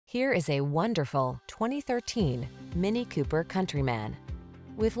Here is a wonderful 2013 Mini Cooper Countryman.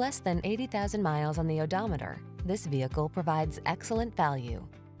 With less than 80,000 miles on the odometer, this vehicle provides excellent value.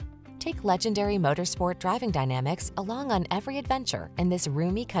 Take legendary motorsport driving dynamics along on every adventure in this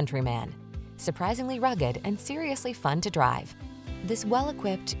roomy Countryman. Surprisingly rugged and seriously fun to drive, this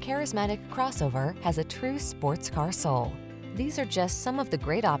well-equipped, charismatic crossover has a true sports car soul. These are just some of the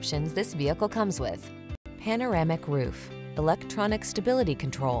great options this vehicle comes with: panoramic roof, electronic stability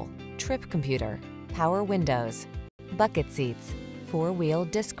control, trip computer, power windows, bucket seats, four-wheel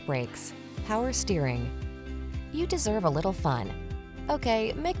disc brakes, power steering. You deserve a little fun.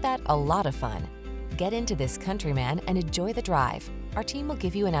 Okay, make that a lot of fun. Get into this Countryman and enjoy the drive. Our team will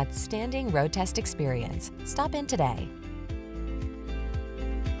give you an outstanding road test experience. Stop in today.